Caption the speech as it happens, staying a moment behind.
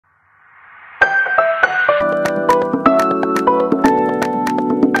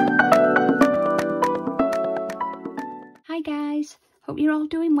Hope you're all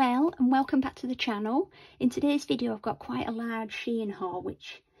doing well and welcome back to the channel. In today's video I've got quite a large SHEIN haul,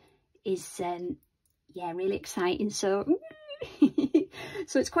 which is yeah, really exciting. So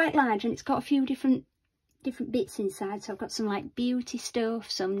so it's quite large and it's got a few different bits inside. So I've got some like beauty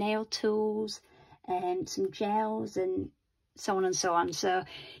stuff, some nail tools, some gels and so on and so on. So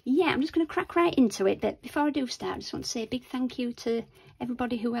yeah, I'm just going to crack right into it. But before I do start, I just want to say a big thank you to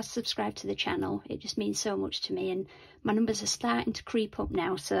everybody who has subscribed to the channel. It just means so much to me, and my numbers are starting to creep up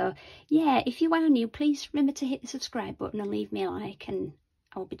now. So yeah, if you are new, please remember to hit the subscribe button and leave me a like, and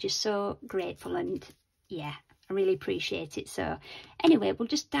I'll be just so grateful. And yeah, I really appreciate it. So anyway, we'll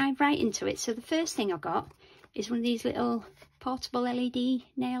just dive right into it. So the first thing I've got is one of these little portable LED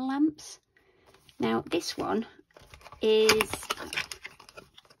nail lamps. Now this one is,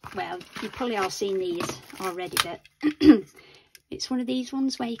 well, you've probably all seen these already, but it's one of these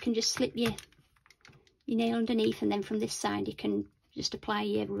ones where you can just slip your nail underneath, and then from this side you can just apply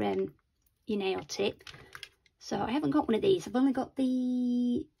your nail tip. So I haven't got one of these. I've only got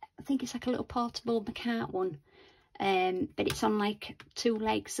the, I think it's like a little portable McCart one, but it's on like two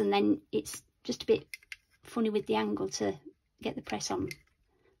legs, and then it's just a bit funny with the angle to get the press on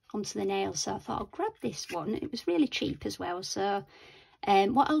onto the nail. So I thought I'll grab this one. It was really cheap as well. So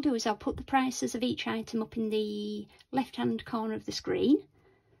what I'll do is I'll put the prices of each item up in the left hand corner of the screen.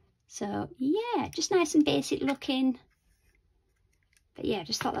 So yeah, just nice and basic looking, but yeah,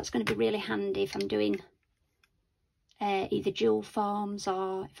 just thought that's going to be really handy if I'm doing either jewel forms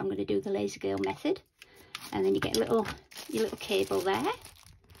or if I'm going to do the laser girl method. And then you get your little cable there.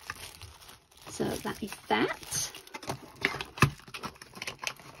 So that is that.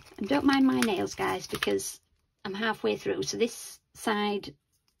 And don't mind my nails, guys, because I'm halfway through. So this side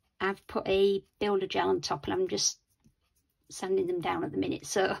I've put a builder gel on top, and I'm just sanding them down at the minute.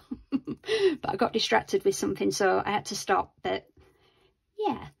 So but I got distracted with something, so I had to stop. But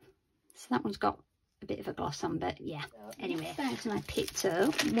yeah, so that one's got a bit of a gloss on, but yeah. Anyway, the item I picked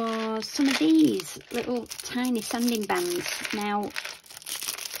up was some of these little tiny sanding bands. Now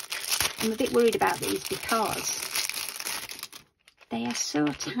I'm a bit worried about these because they are so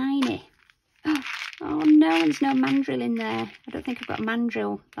tiny. Oh no, there's no mandrel in there. I don't think I've got a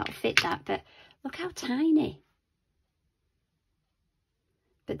mandrel that'll fit that, but look how tiny.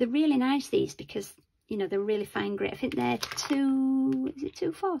 But they're really nice, these, because, you know, they're really fine grit. I think they're is it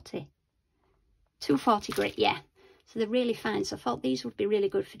 240? 240 grit, yeah. So they're really fine. So I thought these would be really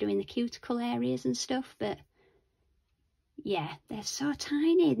good for doing the cuticle areas and stuff, but yeah, they're so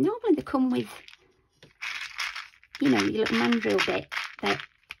tiny. Normally they come with, you know, your little mandrel bit, but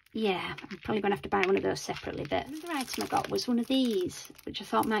yeah, I'm probably going to have to buy one of those separately. But another item I got was one of these, which I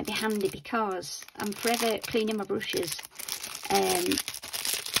thought might be handy because I'm forever cleaning my brushes.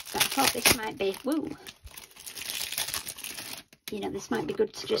 But I thought this might be, woo, you know, this might be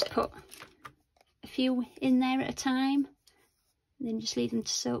good to just put a few in there at a time, and then just leave them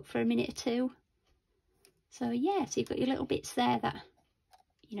to soak for a minute or two. So yeah, so you've got your little bits there that,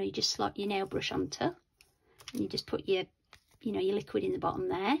 you know, you just slot your nail brush onto, and you just put your, you know, your liquid in the bottom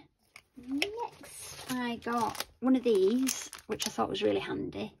there. Next I got one of these, which I thought was really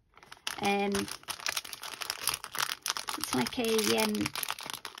handy. It's like a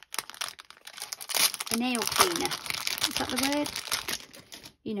nail cleaner, is that the word?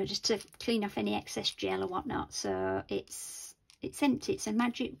 You know, just to clean off any excess gel or whatnot. So it's empty. It's a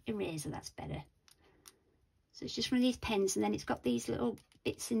magic eraser, that's better. So it's just one of these pens, and then it's got these little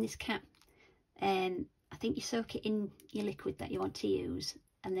bits in this cap. I think you soak it in your liquid that you want to use,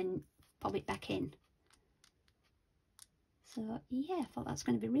 and then pop it back in. So yeah, I thought that's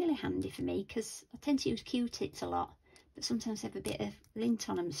going to be really handy for me, because I tend to use Q-tips a lot, but sometimes they have a bit of lint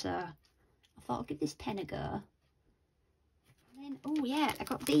on them. So I thought I'll give this pen a go. And then, oh yeah, I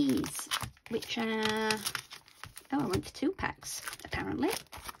got these, which are, oh, I went for 2 packs apparently.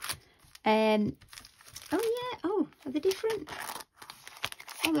 Oh yeah, oh, are they different?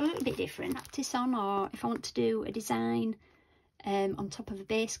 Oh, they're a little bit different. Practice on, or if I want to do a design on top of a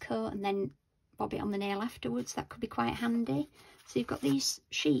base coat and then bob it on the nail afterwards, that could be quite handy. So you've got these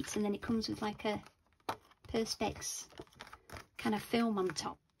sheets, and then it comes with like a Perspex kind of film on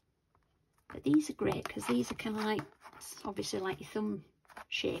top. But these are great because these are kind of like, obviously like your thumb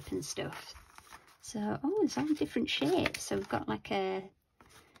shape and stuff. So, oh, there's all different shapes. So we've got like a,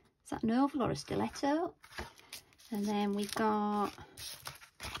 is that an oval or a stiletto? And then we've got,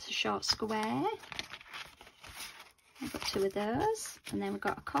 it's a short square. I've got 2 of those. And then we've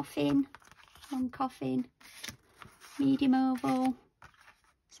got a coffin, long coffin, medium oval.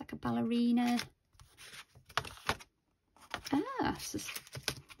 It's like a ballerina. Ah, it's just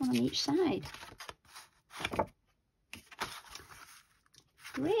one on each side.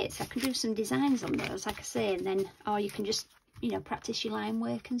 great. So I can do some designs on those, like I say, and then, or you can just, you know, practice your line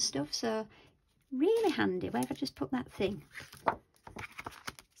work and stuff. So really handy. Where have I just put that thing?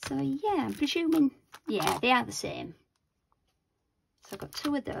 So yeah, I'm presuming, yeah, they are the same. So I've got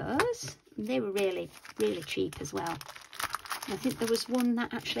 2 of those. They were really, really cheap as well. And I think there was one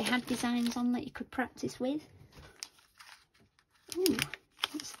that actually had designs on that you could practice with. Ooh,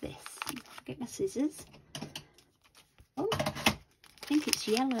 what's this? Get my scissors. Oh, I think it's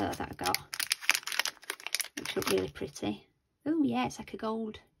yellow that I got. Which look really pretty. Oh yeah, it's like a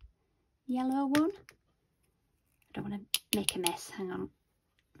gold yellow one. I don't want to make a mess. Hang on.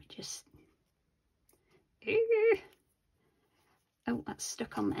 Just. Oh, that's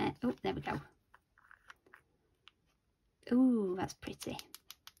stuck on there. Oh, there we go. Oh, that's pretty.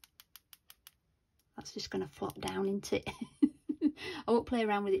 That's just going to flop down into it. I won't play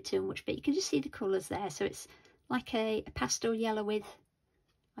around with it too much, but you can just see the colours there. So it's like a pastel yellow with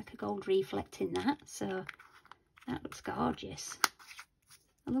like a gold reflect in that. So that looks gorgeous.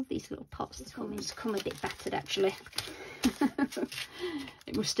 I love these little pots. This one's come a bit battered actually.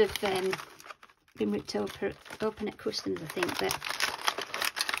 It must have been ripped open at customs, I think. But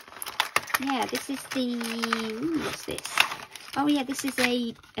yeah, this is the, ooh, what's this? Oh yeah, this is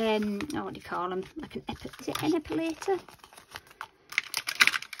a oh, what do you call them? Like an is it an epilator?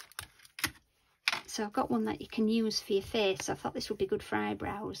 So I've got one that you can use for your face. So I thought this would be good for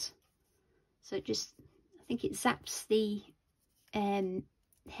eyebrows. So it just, I think it zaps the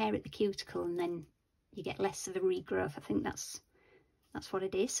hair at the cuticle, and then you get less of a regrowth. I think that's what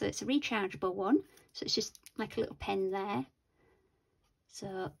it is. So it's a rechargeable one. So it's just like a little pen there.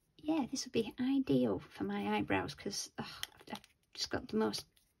 So yeah, this would be ideal for my eyebrows, because I've just got the most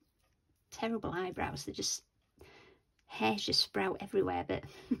terrible eyebrows. They're just, hairs just sprout everywhere. But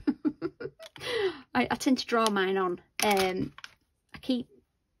I tend to draw mine on. I keep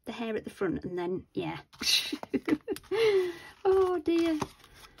the hair at the front, and then yeah. Oh dear.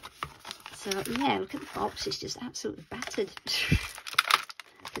 So yeah, look at the box. It's just absolutely battered.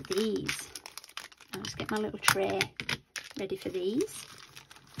 Look at these. I'll just get my little tray ready for these.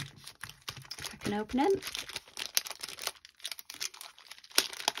 If I can open them.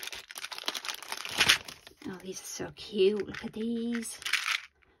 Oh, these are so cute. Look at these.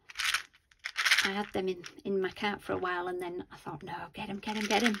 I had them in my cart for a while, and then I thought, no, get them.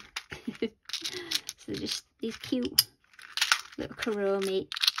 So just these cute little Kuromi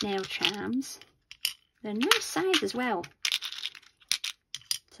nail charms. They're a nice size as well.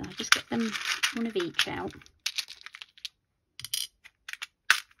 So I'll just get them one of each out.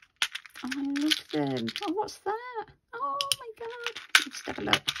 Oh, I love them. Oh, what's that? Oh my god. Let's have a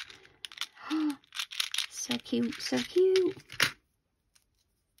look. Oh, so cute, so cute.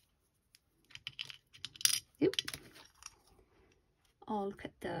 Oop. Oh, look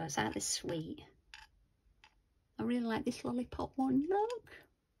at those. Aren't they sweet? I really like this lollipop one. Look.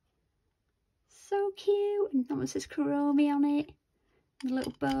 So cute. And that one says Kuromi on it. And a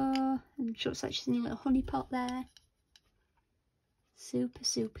little bow. And she looks like she's in a little honey pot there. Super,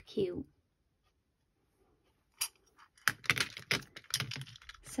 super cute.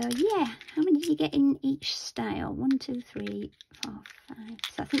 So yeah, how many do you get in each style? 1, 2, 3, 4, 5.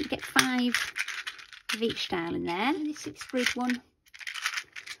 So I think you get 5 of each style in there. And this 6 grid one.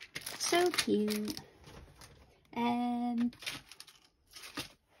 So cute.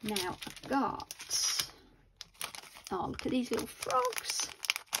 Now I've got, oh, look at these little frogs.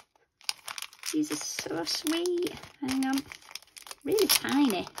 These are so sweet. Hang on, really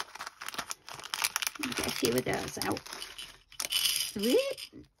tiny. Let me get a few of those out.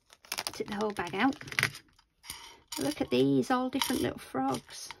 Take the whole bag out. Look at these, all different little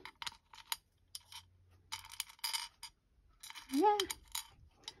frogs. Yeah.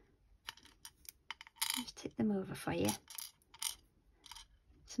 Just tip them over for you.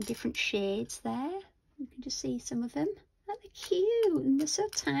 Some different shades there. You can just see some of them. Oh, they're cute and they're so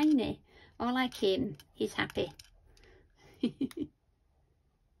tiny. Oh, I like him. He's happy.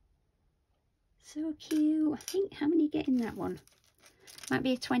 So cute. I think, how many get in that one? Might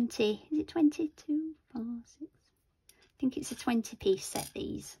be a 20. Is it 20? 2, 4, 6. I think it's a 20-piece set,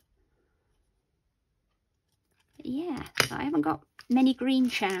 these. But yeah, so I haven't got many green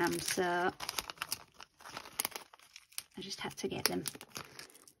charms, so I just had to get them.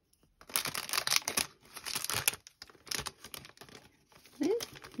 Ooh,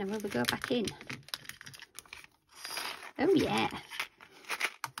 now will we go back in? Oh yeah.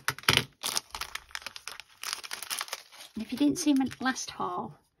 And if you didn't see my last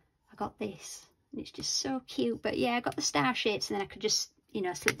haul, I got this. And it's just so cute. But yeah, I got the star shapes, and then I could just, you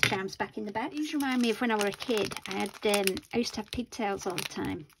know, slip the charms back in the bag. These remind me of when I was a kid. I used to have pigtails all the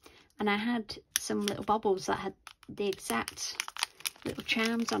time, and I had some little baubles that had the exact little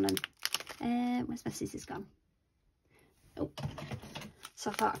charms on them. Where's my scissors gone? Oh,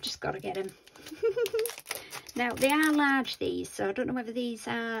 so I thought I've just got to get them. Now they are large, these, so I don't know whether these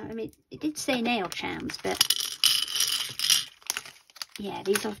are, I mean, it did say nail charms, but yeah,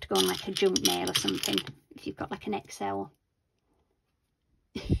 these have to go on like a jump nail or something if you've got like an XL.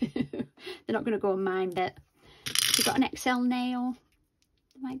 They're not going to go on mine, but if you've got an XL nail,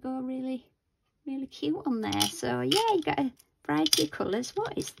 they might go really, really cute on there. So yeah, you got a variety of colours.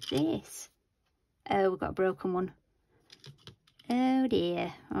 What is this? Oh, we've got a broken one. Oh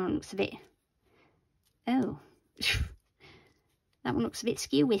dear. Oh, it looks a bit... Oh. That one looks a bit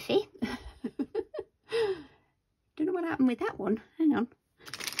skew-whiffy. Don't know what happened with that one. Hang on.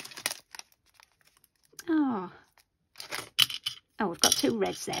 Oh. Oh, we've got two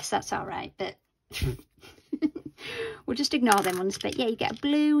reds there, so that's all right, but we'll just ignore them ones. But yeah, you get a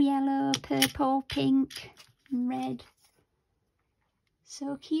blue, yellow, purple, pink, and red.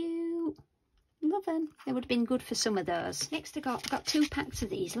 So cute. Love them. They would have been good for some of those. Next, I've got 2 packs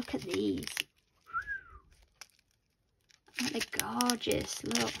of these. Look at these. Aren't they gorgeous?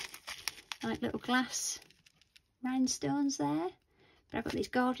 Look. Like little glass rhinestones there. But I've got these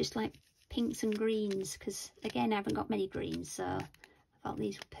gorgeous like pinks and greens, because again I haven't got many greens, so I thought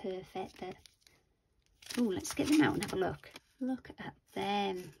these were perfect. But oh, let's get them out and have a look. Look at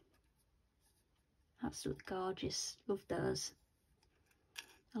them. Absolutely gorgeous. Love those.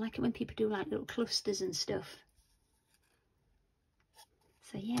 I like it when people do like little clusters and stuff.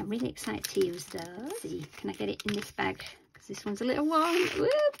 So yeah, I'm really excited to use those. See, can I get it in this bag? Because this one's a little warm.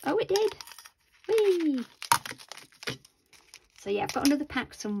 Whoop. Oh, it did. Whee! So yeah, I've got another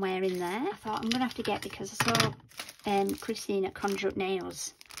pack somewhere in there. I thought I'm going to have to get, because I saw Christine at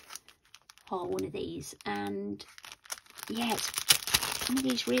Cosmicxonails haul one of these. And yeah, it's one of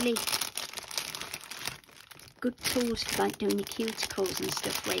these really good tools for like doing your cuticles and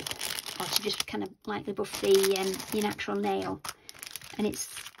stuff with, or to just kind of lightly buff the your natural nail. And it's,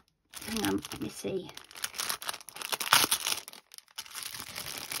 hang on, let me see.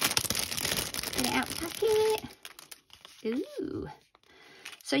 Get it out the packet. Ooh.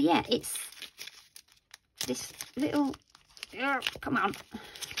 So yeah, it's this little, come on,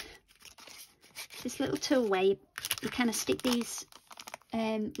 this little tool where you kind of stick these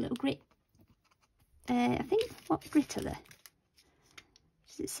little grit, I think, what grit are they?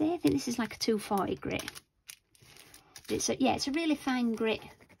 Does it say? I think this is like a 240 grit. It's a, yeah, it's a really fine grit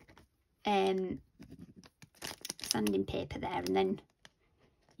sanding paper there, and then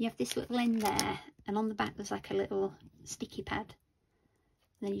you have this little end there, and on the back there's like a little sticky pad,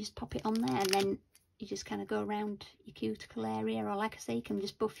 and then you just pop it on there, and then you just kind of go around your cuticle area, or like I say, you can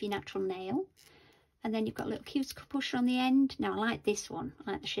just buff your natural nail. And then you've got a little cuticle pusher on the end. Now I like this one,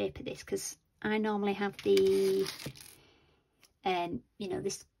 I like the shape of this, because I normally have the you know,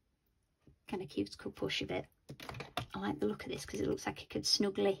 this kind of cuticle pusher bit. I like the look of this because it looks like it could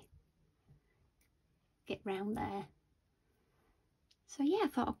snugly get round there. So yeah, I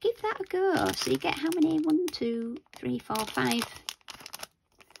thought I'll give that a go. So you get how many? 1, 2, 3, 4, 5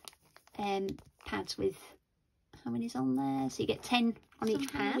 pads with how many's on there? So you get 10 on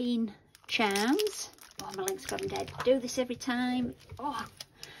each pad. Halloween charms. Oh, my leg's gone dead. I do this every time. Oh,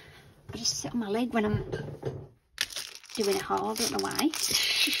 I just sit on my leg when I'm doing a haul. I don't know why.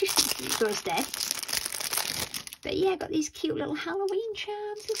 It goes dead. But yeah, I've got these cute little Halloween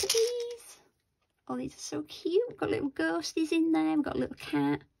charms. Look at these. Oh, these are so cute. We've got little ghosties in there. We've got a little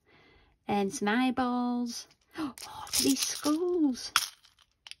cat and some eyeballs. Oh, look at these skulls.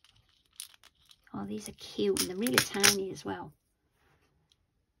 Oh, these are cute, and they're really tiny as well.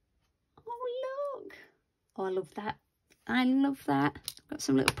 Oh, look. Oh, I love that. I love that. I've got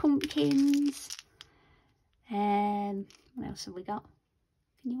some little pumpkins. What else have we got?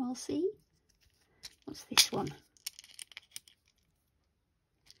 Can you all see? What's this one?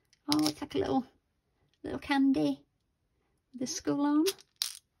 Oh, it's like a little candy with a skull on.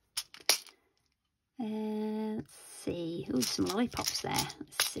 Let's see. Oh, some lollipops there.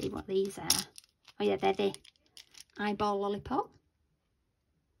 Let's see what these are. Oh yeah, they're the eyeball lollipop.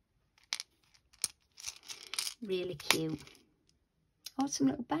 Really cute. Oh, some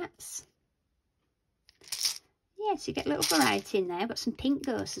little bats. Yeah, so you get a little variety in there. I've got some pink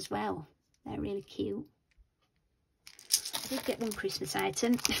ghosts as well. They're really cute. I did get one Christmas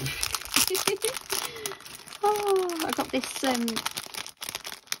item. Oh, I got this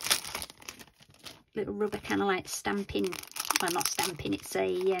little rubber kind of like stamping. Well, not stamping, it's a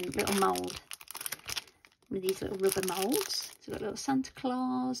little mould. One of these little rubber moulds. So we've got little Santa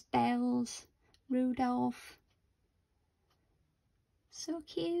Claus, bells, Rudolph. So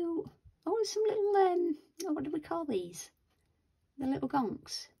cute. Oh, there's some little, oh, what do we call these? The little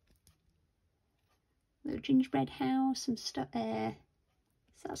gonks. Little gingerbread house, some stuff. Is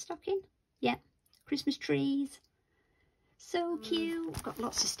that a stocking? Yeah. Christmas trees. So cute. I've got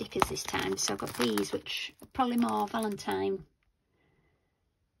lots of stickers this time, so I've got these, which are probably more Valentine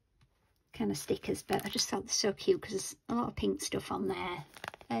kind of stickers, but I just thought they're so cute because there's a lot of pink stuff on there,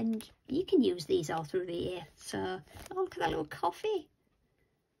 and you can use these all through the year. So, oh, look at that little coffee,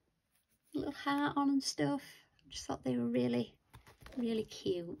 little heart on and stuff. I just thought they were really, really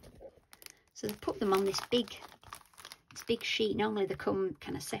cute. So they put them on this big sheet. Normally they come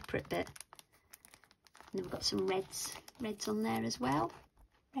kind of separate, but and then we've got some reds on there as well,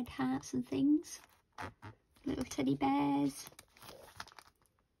 red hearts and things, little teddy bears.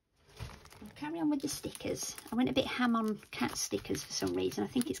 I'll carry on with the stickers. I went a bit ham on cat stickers for some reason. I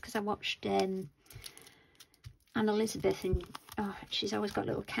think it's because I watched Anne Elizabeth, and oh, she's always got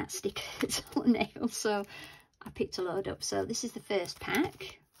little cat stickers on the nails, so I picked a load up. So this is the first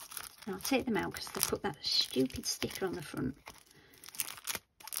pack, and I'll take them out because they put that stupid sticker on the front.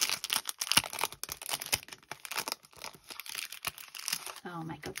 Oh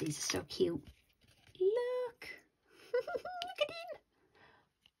my god, these are so cute. Look! Look at him!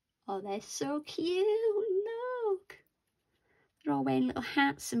 Oh, they're so cute! Look! They're all wearing little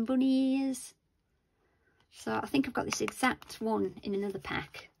hats and bunny ears. So I think I've got this exact one in another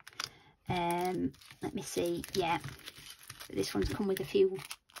pack. Let me see. Yeah, this one's come with a few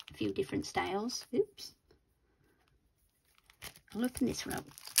different styles. Oops! I'll open this one up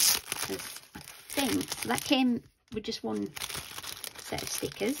because I think that came with just one set of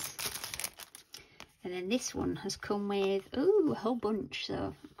stickers, and then this one has come with a whole bunch.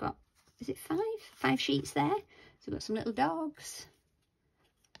 So I've got, is it five sheets there? So I've got some little dogs.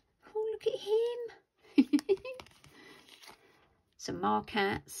 Oh, look at him. Some more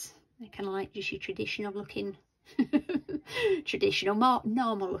cats. They're kind of like just your traditional looking more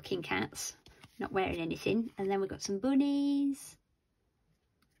normal looking cats, not wearing anything. And then we've got some bunnies.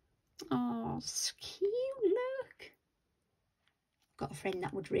 Oh, so cute. Look, got a friend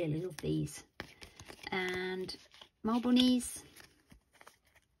that would really love these. And more bunnies,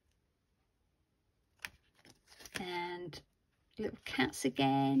 and little cats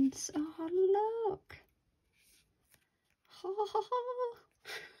again. Oh, look. Oh.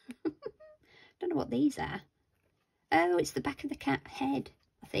 Don't know what these are. Oh, it's the back of the cat head,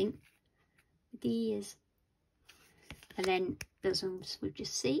 I think, with the ears. And then those ones we've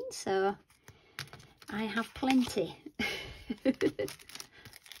just seen, so I have plenty.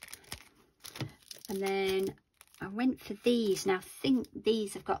 And then I went for these. Now I think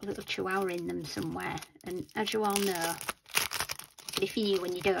these have got a little chihuahua in them somewhere, and as you all know, but if you knew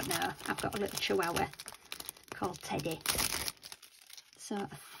when you don't know, I've got a little chihuahua called Teddy. So I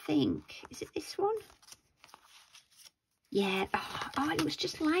think, is it this one? Yeah. Oh, it was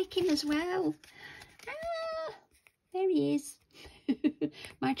just like him as well. Ah, there he is.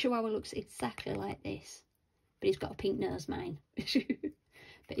 My chihuahua looks exactly like this, but he's got a pink nose, mine.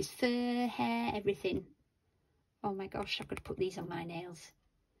 But his fur, hair, everything. Oh my gosh, I could put these on my nails.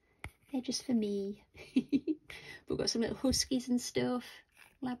 They're just for me. We've got some little huskies and stuff,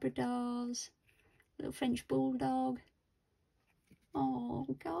 Labradors, little French bulldog. Oh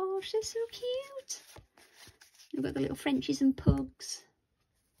gosh, they're so cute. We've got the little Frenchies and pugs,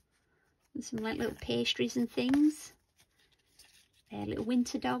 and some like little pastries and things. Little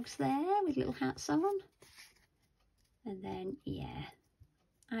winter dogs there with little hats on. And then, yeah,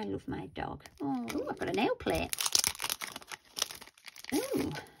 I love my dog. Oh, I've got a nail plate.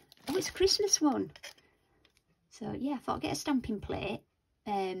 Oh, it's a Christmas one. So yeah, I thought I'd get a stamping plate,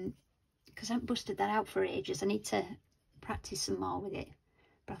 because I haven't busted that out for ages. I need to practice some more with it.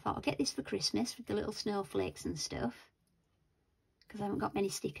 But I thought I'll get this for Christmas with the little snowflakes and stuff, because I haven't got many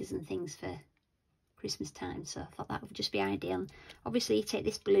stickers and things for Christmas time. So I thought that would just be ideal. Obviously you take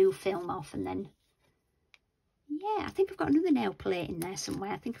this blue film off, and then, yeah, I think I've got another nail plate in there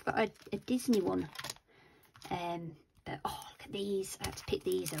somewhere. I think I've got a Disney one. But oh, look at these. I had to pick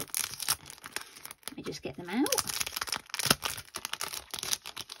these up. Let me just get them out.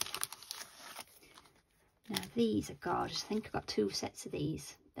 Now these are gorgeous. I think I've got 2 sets of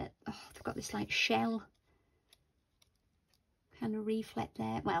these. But oh, they've got this like shell kind of reflect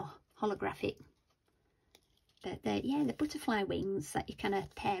there. Well, holographic. But they're, yeah, the butterfly wings that you kind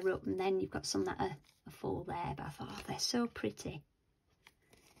of pair up, and then you've got some that are full there. But I thought, oh, they're so pretty.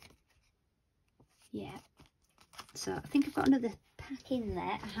 Yeah. So I think I've got another pack in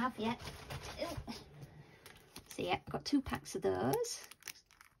there. I have, yeah. See here. I've got 2 packs of those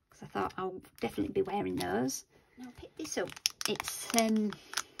because I thought I'll definitely be wearing those. Now pick this up. It's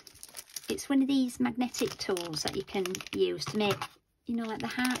one of these magnetic tools that you can use to make, you know, like the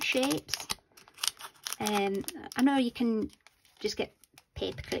heart shapes. I know you can just get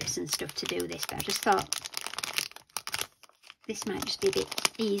paper clips and stuff to do this, but I just thought this might just be a bit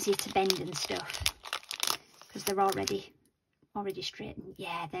easier to bend and stuff because they're already straightened.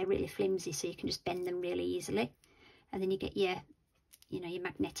 Yeah, they're really flimsy, so you can just bend them really easily, and then you get your, you know, your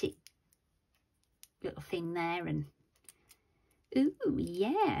magnetic little thing there. And ooh,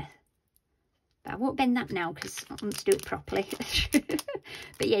 yeah, but I won't bend that now because I want to do it properly.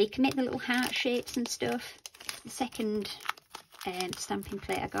 But yeah, you can make the little heart shapes and stuff. The second stamping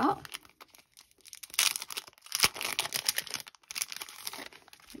plate I got,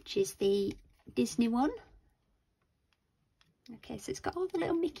 which is the Disney one. Okay, so it's got all the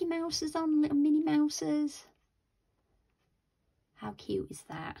little Mickey Mouses on, little Minnie Mouses. How cute is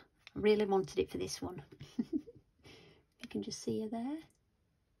that? I really wanted it for this one. You can just see her there.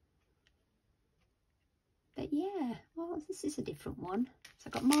 But yeah, well, this is a different one. So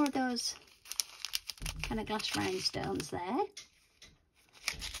I've got more of those kind of glass rhinestones there.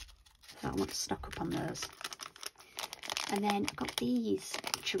 So I want to stock up on those. And then I've got these,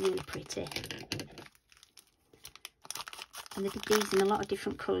 which are really pretty. And they did these in a lot of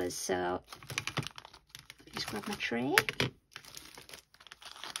different colours, so I'll just grab my tray.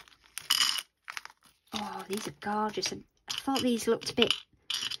 Oh, these are gorgeous. I thought these looked a bit,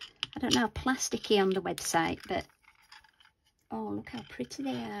 I don't know, plasticky on the website, but oh, look how pretty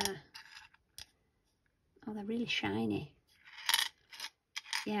they are. Oh, they're really shiny.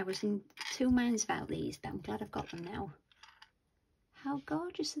 Yeah, I was in 2 minds about these, but I'm glad I've got them now. How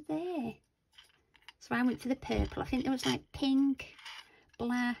gorgeous are they? So I went for the purple. I think there was like pink,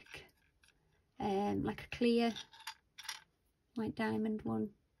 black, like a clear white diamond one.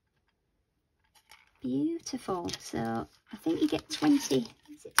 Beautiful. So I think you get 20.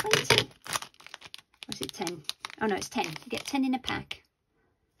 Is it 20? Or is it 10? Oh no, it's 10. You get 10 in a pack.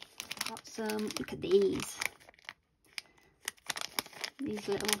 Got some, look at these. These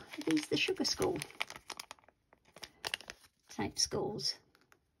little, are these the sugar skull type skulls?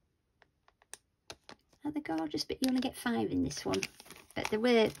 Are they gorgeous? But you only get 5 in this one. But they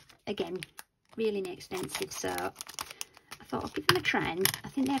were, again, really inexpensive, so I thought I'll give them a try. And I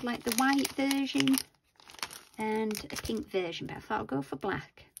think they had like the white version and a pink version, but I thought I'll go for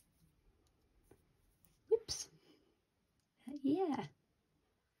black. Whoops. Yeah.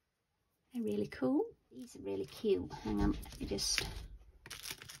 They're really cool. These are really cute. Hang on, let me just...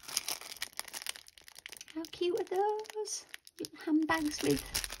 How cute are those? Little handbags with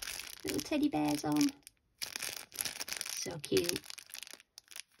little teddy bears on. So cute.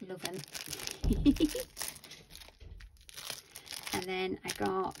 Love them. And then I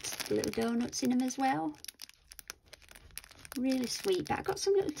got little donuts in them as well. Really sweet. But I got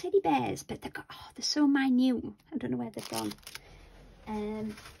some little teddy bears, but they're so minute. I don't know where they've gone.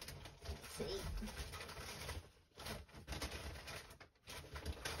 Let's see.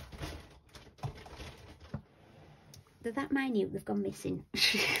 They're that minute, they've gone missing.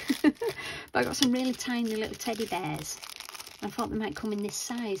 But I got some really tiny little teddy bears. I thought they might come in this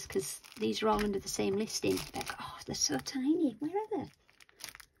size because these are all under the same listing. But oh, they're so tiny. Where are they?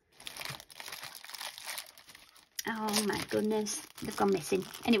 Oh my goodness, they've gone missing.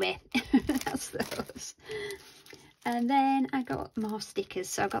 Anyway, that's those. And then I got more stickers.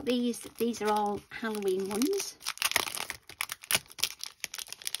 So I got these. These are all Halloween ones.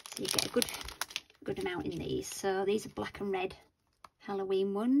 So you get a good amount in these. So these are black and red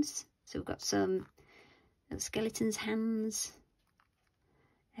Halloween ones. So we've got some skeletons' hands,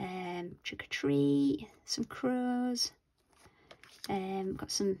 trick or treat, some crows,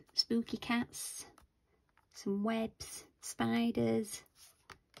 got some spooky cats, some webs, spiders.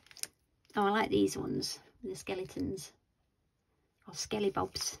 Oh, I like these ones, the skeletons, or skelly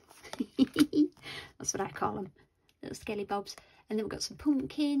bobs. That's what I call them, little skelly bobs. And then we've got some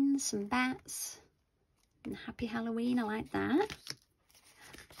pumpkins, some bats, and Happy Halloween. I like that.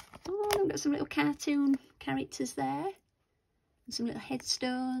 Oh, we've got some little cartoon characters there, and some little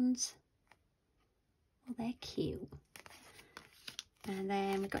headstones. Oh, they're cute. And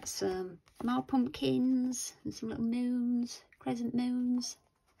then we've got some more pumpkins and some little moons, crescent moons.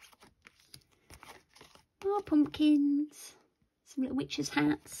 More pumpkins, some little witches'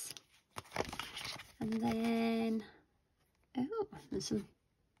 hats. And then, oh, there's some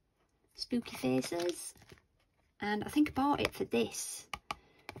spooky faces. And I think I bought it for this.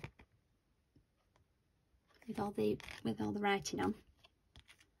 With all the writing on.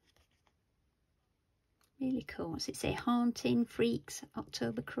 Really cool. What's it say? Haunting, Freaks,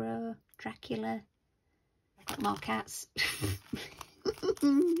 October Crow, Dracula. Got more cats.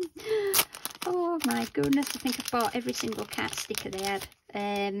 Oh my goodness, I think I've bought every single cat sticker they had.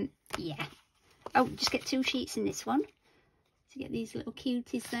 Yeah. Oh, just get 2 sheets in this one to get these little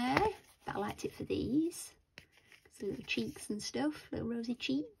cuties there. But I liked it for these. It's little cheeks and stuff, little rosy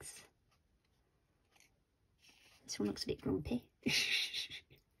cheeks. This one looks a bit grumpy.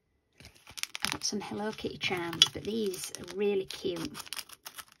 I've got some Hello Kitty charms, but these are really cute.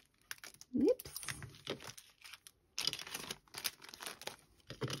 Whoops.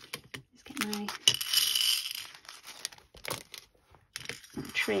 Let's get my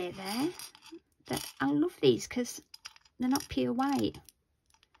little tray there. But I love these because they're not pure white.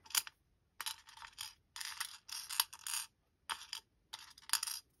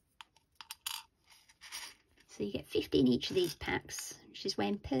 So you get 50 in each of these packs. She's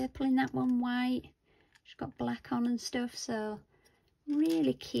wearing purple in that one, white. She's got black on and stuff, so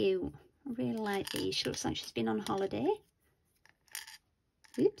really cute. I really like these. She looks like she's been on holiday.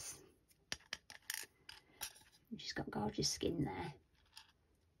 Oops. And she's got gorgeous skin there.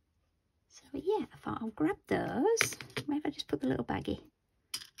 So yeah, I thought I'll grab those. Where have I just put the little baggie?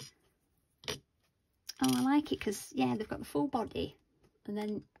 Oh, I like it because, yeah, they've got the full body. And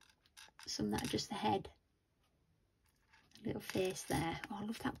then some that are just the head. Little face there. Oh, I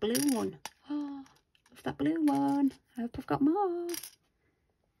love that blue one. Oh, love that blue one. I hope I've got more.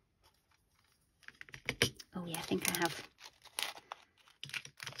 Oh yeah, I think I have.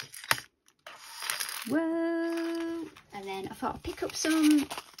 Whoa! And then I thought I'd pick up some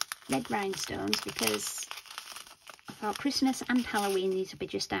red rhinestones because I thought Christmas and Halloween these would be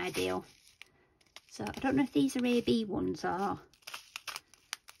just ideal. So I don't know if these are AB ones or,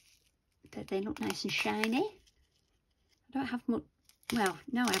 but they look nice and shiny. I don't have much, well,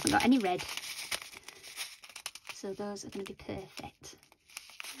 no, I haven't got any red. So those are going to be perfect.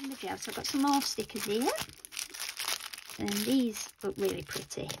 There we go. So I've got some more stickers here. And these look really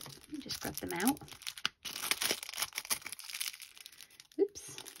pretty. Let me just grab them out.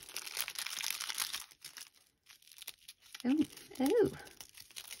 Oops. Oh, oh.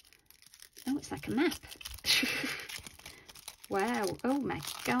 Oh, it's like a map. Wow. Oh my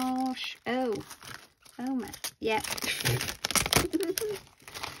gosh. Oh. Oh my, yeah.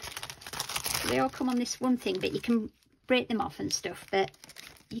 They all come on this one thing, but you can break them off and stuff. But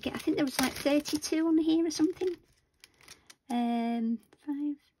you get, I think there was like 32 on here or something. 5.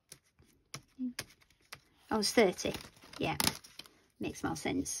 Oh, it's 30. Yeah, makes more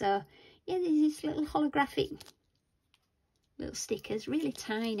sense. So yeah, there's these little holographic little stickers, really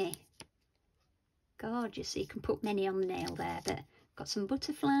tiny, gorgeous. So you can put many on the nail there. But got some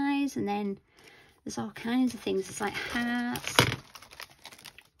butterflies, and then there's all kinds of things. It's like hearts.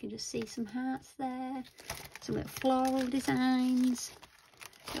 You can just see some hearts there. Some little floral designs.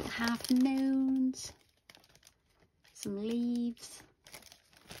 Little half moons. Some leaves.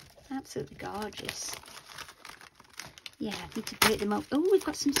 Absolutely gorgeous. Yeah, I need to break them up. Oh, we've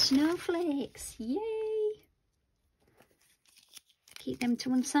got some snowflakes. Yay! Keep them to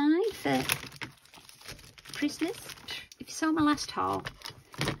one side for Christmas. If you saw my last haul,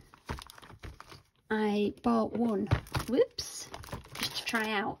 I bought one, whoops, just to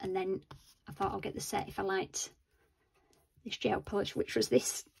try out, and then I thought I'll get the set if I liked this gel polish, which was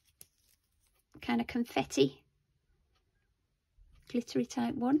this kind of confetti, glittery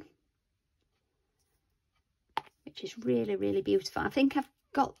type one, which is really, really beautiful. I think I've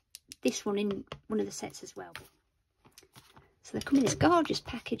got this one in one of the sets as well. So they come in this gorgeous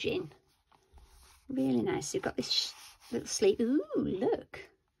packaging, really nice. You've got this little sleeve. Ooh, look.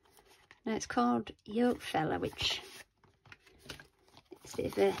 Now it's called Yoke Fella, which is a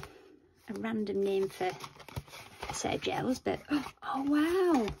bit of a random name for a set of gels, but oh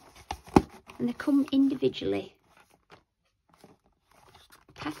wow, and they come individually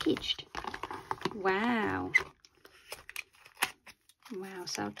packaged. Wow, wow.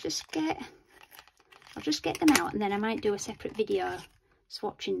 So I'll just get them out, and then I might do a separate video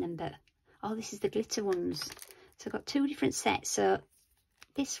swatching them. But oh, this is the glitter ones. So I've got 2 different sets. So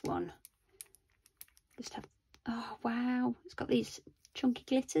this one just have, oh wow, it's got these chunky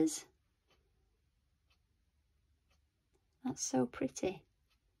glitters. That's so pretty.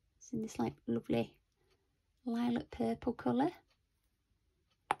 It's in this like lovely lilac purple colour.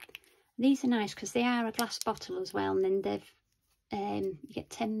 These are nice because they are a glass bottle as well, and then they've you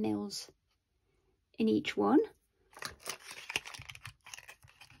get 10 mils in each one.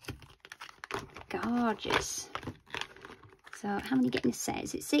 Gorgeous. So how many get in a set?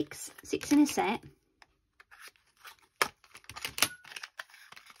 Is it 6? 6 in a set.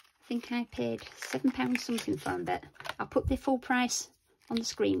 I think I paid £7 something for them, but I'll put the full price on the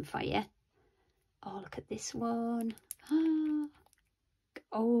screen for you. Oh, look at this one.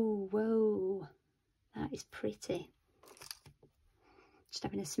 Oh, whoa. That is pretty. Just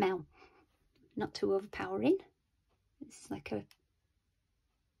having a smell. Not too overpowering. It's like a...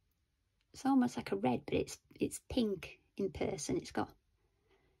 It's almost like a red, but it's pink in person. It's got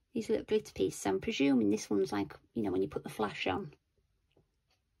these little glitter pieces. I'm presuming this one's like, you know, when you put the flash on.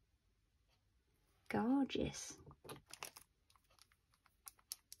 Gorgeous.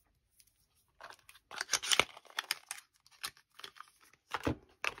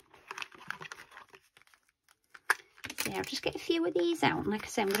 So yeah, I'll just get a few of these out. And like I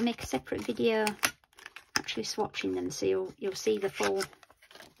say, I'm going to make a separate video actually swatching them, so you'll see the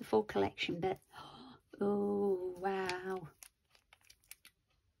full collection. But oh wow.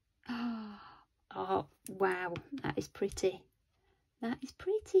 Oh wow, that is pretty. That is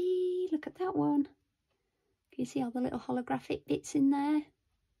pretty. Look at that one. Can you see all the little holographic bits in there?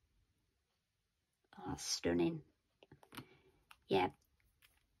 Oh, that's stunning. Yeah,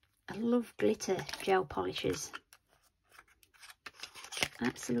 I love glitter gel polishers.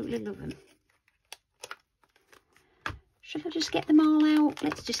 Absolutely love them. Should I just get them all out?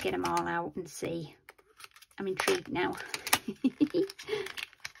 Let's just get them all out and see. I'm intrigued now.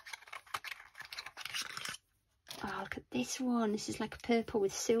 Oh, look at this one. This is like a purple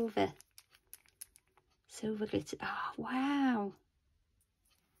with silver. Silver glitter. Oh, wow.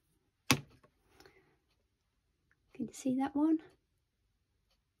 Can you see that one?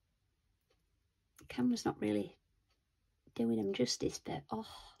 The camera's not really doing them justice, but oh,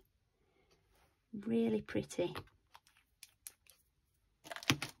 really pretty.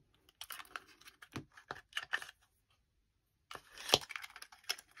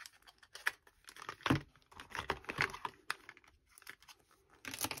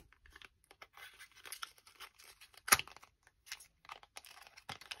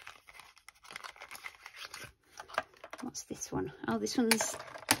 What's this one? Oh, this one's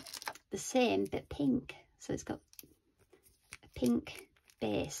the same but pink. So it's got a pink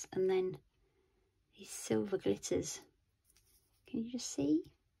base and then these silver glitters. Can you just see?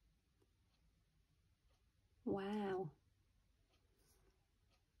 Wow.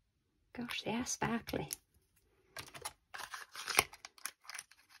 Gosh, they are sparkly.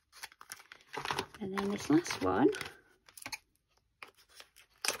 And then this last one.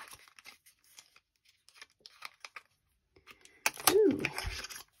 Ooh.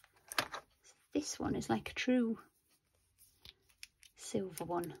 This one is like a true silver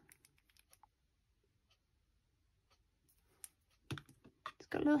one. It's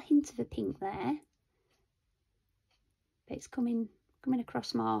got a little hint of a pink there, but it's coming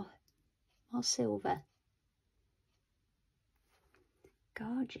across more silver.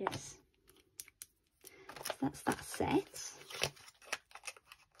 Gorgeous. So that's that set.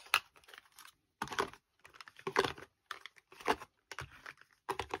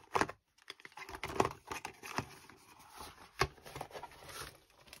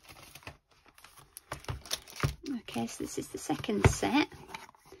 Okay, so this is the second set,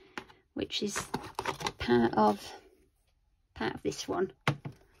 which is part of this one.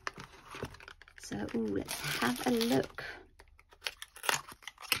 So ooh, let's have a look.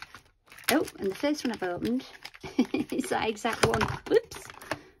 Oh, and the first one I've opened is that exact one. Whoops.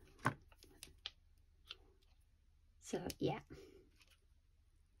 So yeah,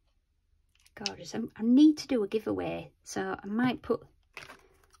 gorgeous. I need to do a giveaway, so I might put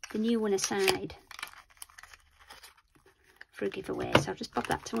the new one aside for a giveaway. So I'll just pop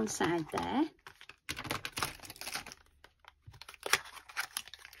that to one side there.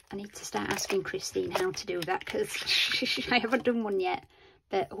 I need to start asking Christine how to do that because I haven't done one yet.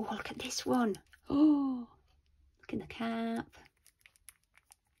 But oh, look at this one. Oh, look in the cap.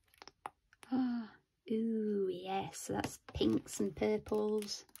 Oh, ooh, yes. So that's pinks and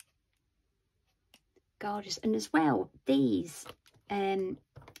purples. Gorgeous. And as well, these are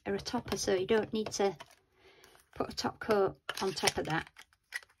a topper, so you don't need to put a top coat on top of that.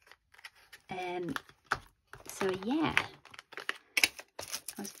 So yeah,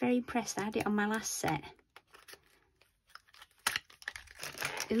 I was very impressed. I had it on my last set.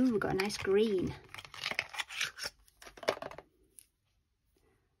 Ooh, we've got a nice green.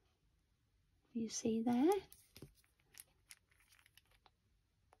 You see there?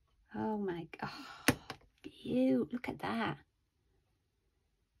 Oh my god, beautiful. Look at that.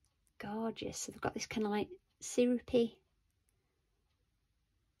 Gorgeous. So they've got this kind of like syrupy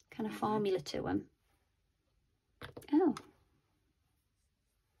kind of formula to them. Oh.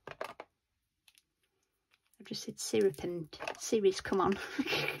 I've just said syrup and Siri's come on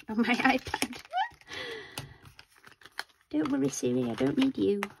on my iPad. Don't worry, Siri, I don't need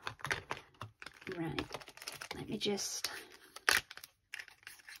you. Right, let me just...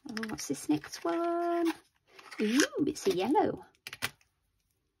 Oh, what's this next one? Ooh, it's a yellow.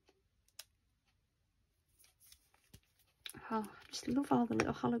 Oh, I just love all the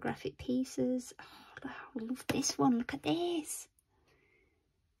little holographic pieces. Oh, I love this one. Look at this.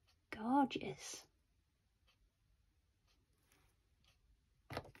 Gorgeous.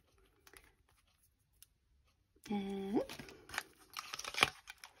 And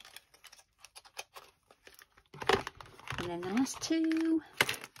then the last two.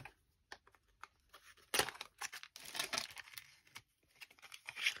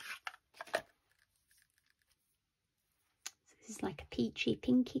 This is like a peachy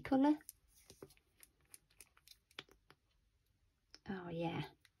pinky colour. Oh yeah,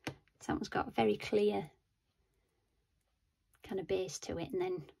 that one's got a very clear kind of base to it, and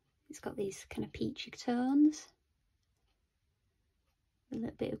then it's got these kind of peachy tones. A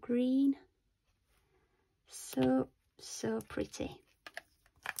little bit of green. So pretty.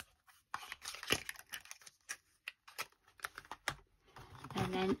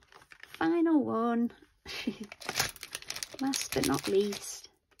 And then final one, last but not least.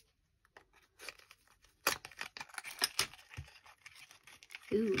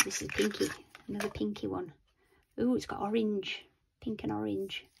 Ooh, this is pinky, another pinky one. Ooh, it's got orange, pink and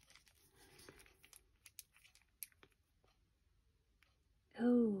orange.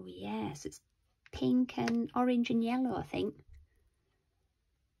 Oh yes, it's pink and orange and yellow, I think.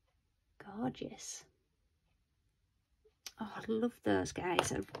 Gorgeous. Oh, I love those,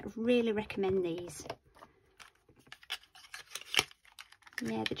 guys. I really recommend these.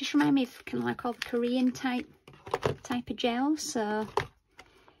 Yeah, they just remind me of kind of like all the Korean type of gel. So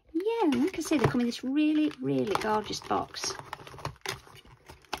yeah, like I say, they come in this really gorgeous box.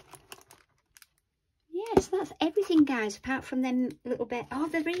 Yeah, so that's everything, guys, apart from them little bit. Oh,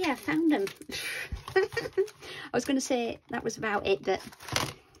 they're here, I found them. I was going to say that was about it, but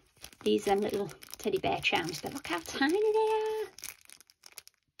these little teddy bear charms, but look how tiny they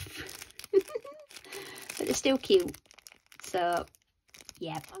are. But they're still cute. So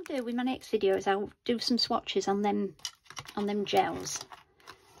yeah, what I'll do with my next video is I'll do some swatches on them gels,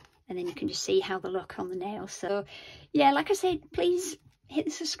 and then you can just see how they look on the nails. So yeah, like I said, please hit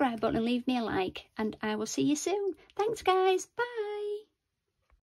the subscribe button and leave me a like, and I will see you soon. Thanks, guys. Bye.